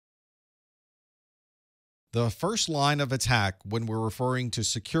The first line of attack when we're referring to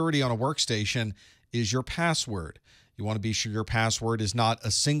security on a workstation is your password. You want to be sure your password is not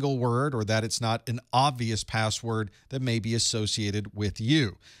a single word or that it's not an obvious password that may be associated with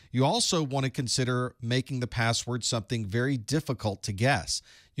you. You also want to consider making the password something very difficult to guess.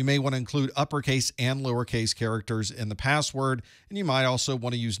 You may want to include uppercase and lowercase characters in the password, and you might also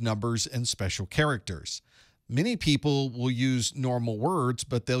want to use numbers and special characters. Many people will use normal words,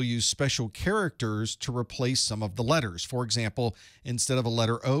 but they'll use special characters to replace some of the letters. For example, instead of a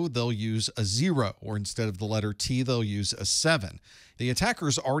letter O, they'll use a 0, or instead of the letter T, they'll use a 7. The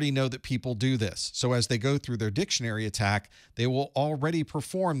attackers already know that people do this, so as they go through their dictionary attack, they will already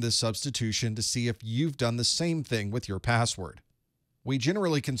perform this substitution to see if you've done the same thing with your password. We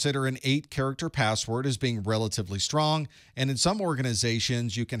generally consider an 8-character password as being relatively strong, and in some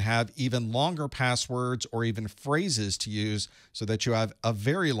organizations, you can have even longer passwords or even phrases to use so that you have a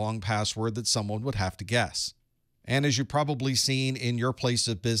very long password that someone would have to guess. And as you've probably seen in your place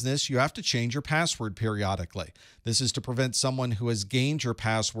of business, you have to change your password periodically. This is to prevent someone who has gained your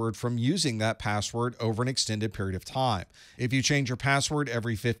password from using that password over an extended period of time. If you change your password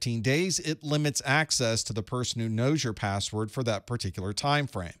every 15 days, it limits access to the person who knows your password for that particular time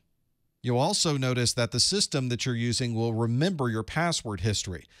frame. You'll also notice that the system that you're using will remember your password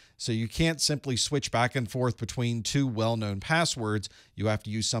history. So you can't simply switch back and forth between two well-known passwords. You have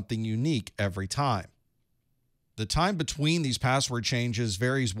to use something unique every time. The time between these password changes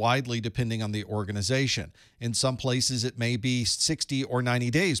varies widely depending on the organization. In some places, it may be 60 or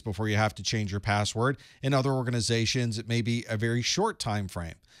 90 days before you have to change your password. In other organizations, it may be a very short time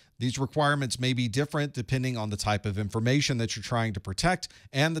frame. These requirements may be different depending on the type of information that you're trying to protect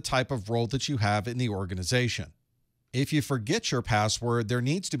and the type of role that you have in the organization. If you forget your password, there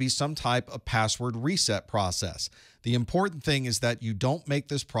needs to be some type of password reset process. The important thing is that you don't make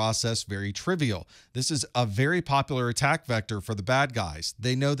this process very trivial. This is a very popular attack vector for the bad guys.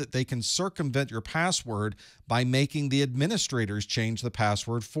 They know that they can circumvent your password by making the administrators change the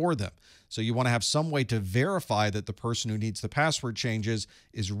password for them. So you want to have some way to verify that the person who needs the password changes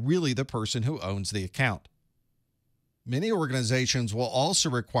is really the person who owns the account. Many organizations will also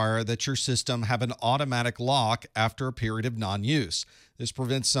require that your system have an automatic lock after a period of non-use. This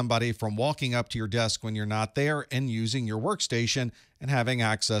prevents somebody from walking up to your desk when you're not there and using your workstation and having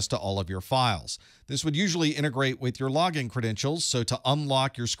access to all of your files. This would usually integrate with your login credentials, so to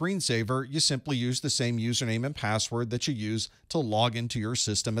unlock your screensaver, you simply use the same username and password that you use to log into your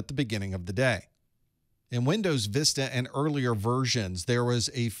system at the beginning of the day. In Windows Vista and earlier versions, there was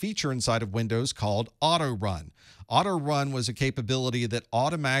a feature inside of Windows called Auto Run. Auto Run was a capability that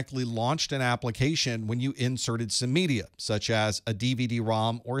automatically launched an application when you inserted some media, such as a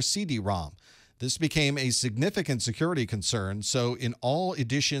DVD-ROM or a CD-ROM. This became a significant security concern, so in all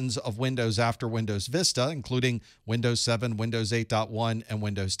editions of Windows after Windows Vista, including Windows 7, Windows 8.1, and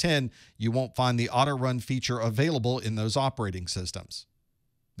Windows 10, you won't find the Auto Run feature available in those operating systems.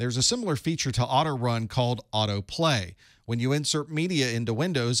 There's a similar feature to Auto Run called Auto Play. When you insert media into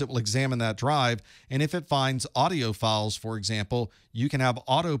Windows, it will examine that drive, and if it finds audio files, for example, you can have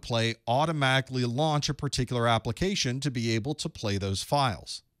Auto Play automatically launch a particular application to be able to play those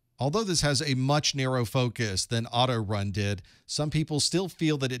files. Although this has a much narrower focus than Auto Run did, some people still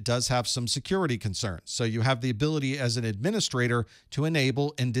feel that it does have some security concerns, so you have the ability as an administrator to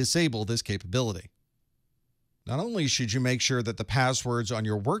enable and disable this capability. Not only should you make sure that the passwords on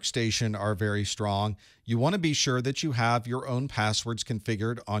your workstation are very strong, you want to be sure that you have your own passwords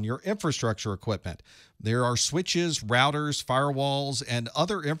configured on your infrastructure equipment. There are switches, routers, firewalls, and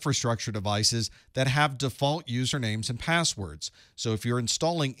other infrastructure devices that have default usernames and passwords. So if you're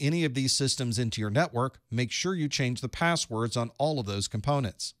installing any of these systems into your network, make sure you change the passwords on all of those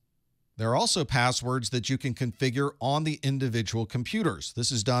components. There are also passwords that you can configure on the individual computers. This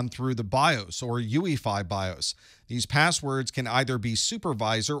is done through the BIOS or UEFI BIOS. These passwords can either be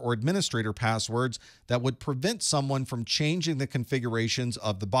supervisor or administrator passwords that would prevent someone from changing the configurations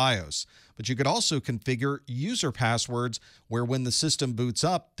of the BIOS. But you could also configure user passwords where when the system boots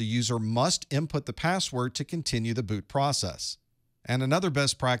up, the user must input the password to continue the boot process. And another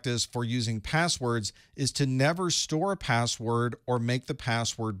best practice for using passwords is to never store a password or make the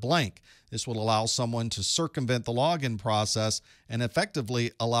password blank. This will allow someone to circumvent the login process and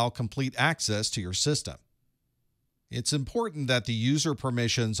effectively allow complete access to your system. It's important that the user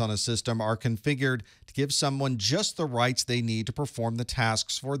permissions on a system are configured to give someone just the rights they need to perform the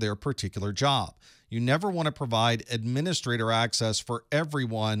tasks for their particular job. You never want to provide administrator access for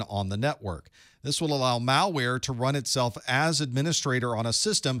everyone on the network. This will allow malware to run itself as administrator on a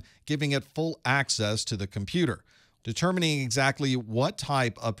system, giving it full access to the computer. Determining exactly what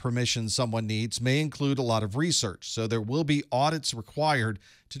type of permissions someone needs may include a lot of research, so there will be audits required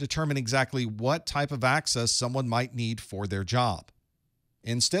to determine exactly what type of access someone might need for their job.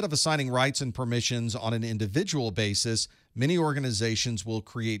 Instead of assigning rights and permissions on an individual basis, many organizations will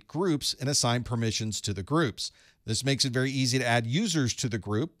create groups and assign permissions to the groups. This makes it very easy to add users to the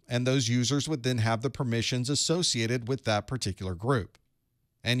group, and those users would then have the permissions associated with that particular group.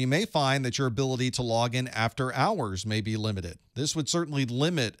 And you may find that your ability to log in after hours may be limited. This would certainly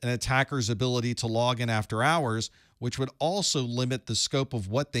limit an attacker's ability to log in after hours, which would also limit the scope of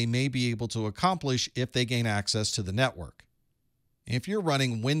what they may be able to accomplish if they gain access to the network. If you're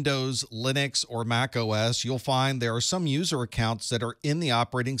running Windows, Linux, or Mac OS, you'll find there are some user accounts that are in the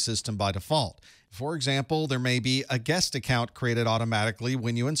operating system by default. For example, there may be a guest account created automatically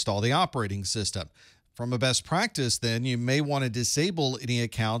when you install the operating system. From a best practice, then, you may want to disable any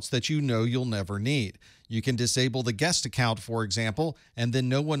accounts that you know you'll never need. You can disable the guest account, for example, and then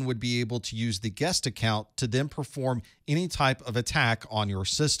no one would be able to use the guest account to then perform any type of attack on your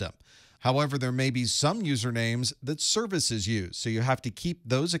system. However, there may be some usernames that services use, so you have to keep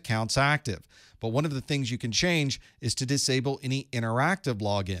those accounts active. But one of the things you can change is to disable any interactive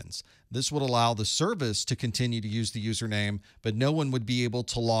logins. This would allow the service to continue to use the username, but no one would be able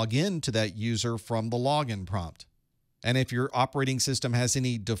to log in to that user from the login prompt. And if your operating system has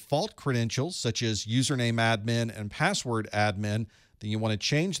any default credentials, such as username admin and password admin, then you want to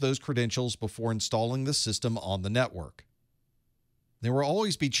change those credentials before installing the system on the network. There will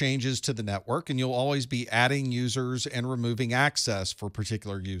always be changes to the network, and you'll always be adding users and removing access for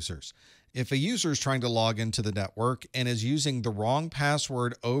particular users. If a user is trying to log into the network and is using the wrong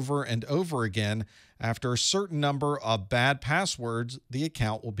password over and over again, after a certain number of bad passwords, the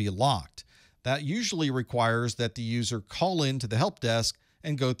account will be locked. That usually requires that the user call in to the help desk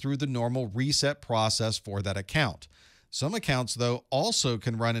and go through the normal reset process for that account. Some accounts, though, also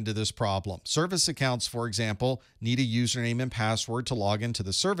can run into this problem. Service accounts, for example, need a username and password to log into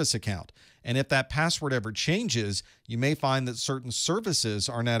the service account. And if that password ever changes, you may find that certain services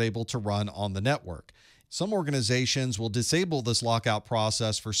are not able to run on the network. Some organizations will disable this lockout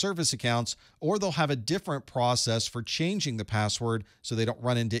process for service accounts, or they'll have a different process for changing the password so they don't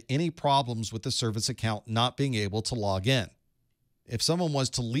run into any problems with the service account not being able to log in. If someone was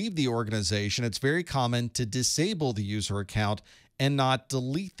to leave the organization, it's very common to disable the user account and not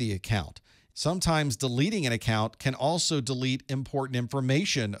delete the account. Sometimes deleting an account can also delete important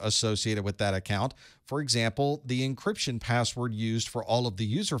information associated with that account. For example, the encryption password used for all of the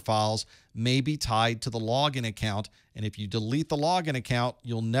user files may be tied to the login account, and if you delete the login account,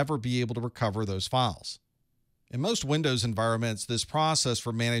 you'll never be able to recover those files. In most Windows environments, this process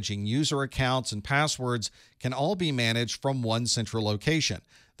for managing user accounts and passwords can all be managed from one central location.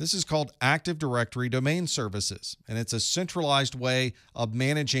 This is called Active Directory Domain Services, and it's a centralized way of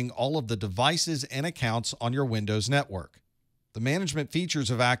managing all of the devices and accounts on your Windows network. The management features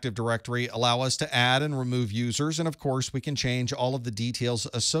of Active Directory allow us to add and remove users, and of course, we can change all of the details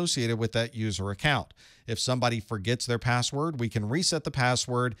associated with that user account. If somebody forgets their password, we can reset the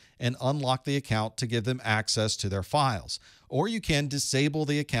password and unlock the account to give them access to their files. Or you can disable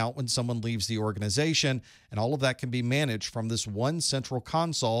the account when someone leaves the organization, and all of that can be managed from this one central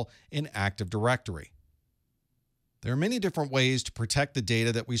console in Active Directory. There are many different ways to protect the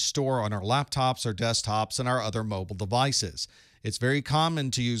data that we store on our laptops, our desktops, and our other mobile devices. It's very common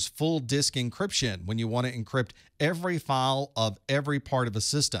to use full disk encryption when you want to encrypt every file of every part of a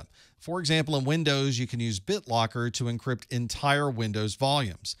system. For example, in Windows, you can use BitLocker to encrypt entire Windows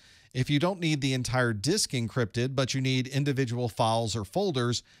volumes. If you don't need the entire disk encrypted, but you need individual files or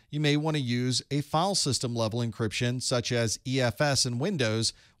folders, you may want to use a file system level encryption such as EFS in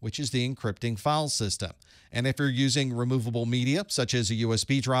Windows, which is the encrypting file system. And if you're using removable media, such as a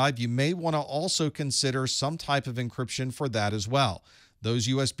USB drive, you may want to also consider some type of encryption for that as well. Those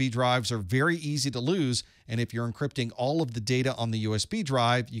USB drives are very easy to lose, and if you're encrypting all of the data on the USB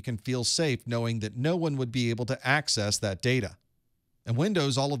drive, you can feel safe knowing that no one would be able to access that data. In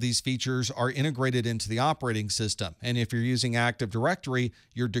Windows, all of these features are integrated into the operating system, and if you're using Active Directory,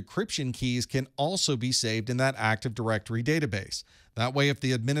 your decryption keys can also be saved in that Active Directory database. That way, if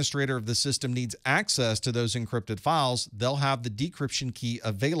the administrator of the system needs access to those encrypted files, they'll have the decryption key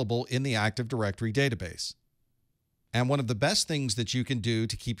available in the Active Directory database. And one of the best things that you can do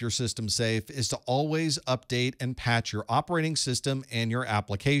to keep your system safe is to always update and patch your operating system and your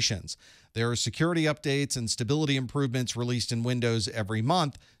applications. There are security updates and stability improvements released in Windows every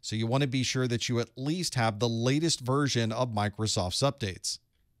month, so you want to be sure that you at least have the latest version of Microsoft's updates.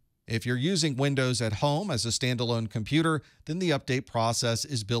 If you're using Windows at home as a standalone computer, then the update process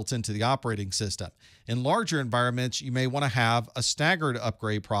is built into the operating system. In larger environments, you may want to have a staggered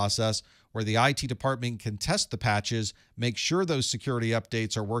upgrade process where the IT department can test the patches, make sure those security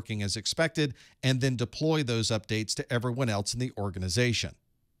updates are working as expected, and then deploy those updates to everyone else in the organization.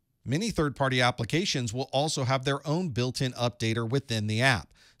 Many third-party applications will also have their own built-in updater within the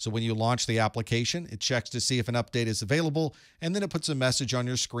app. So when you launch the application, it checks to see if an update is available, and then it puts a message on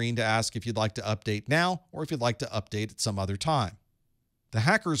your screen to ask if you'd like to update now or if you'd like to update at some other time. The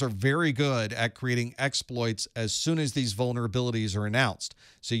hackers are very good at creating exploits as soon as these vulnerabilities are announced,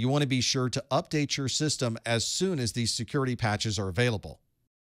 so you want to be sure to update your system as soon as these security patches are available.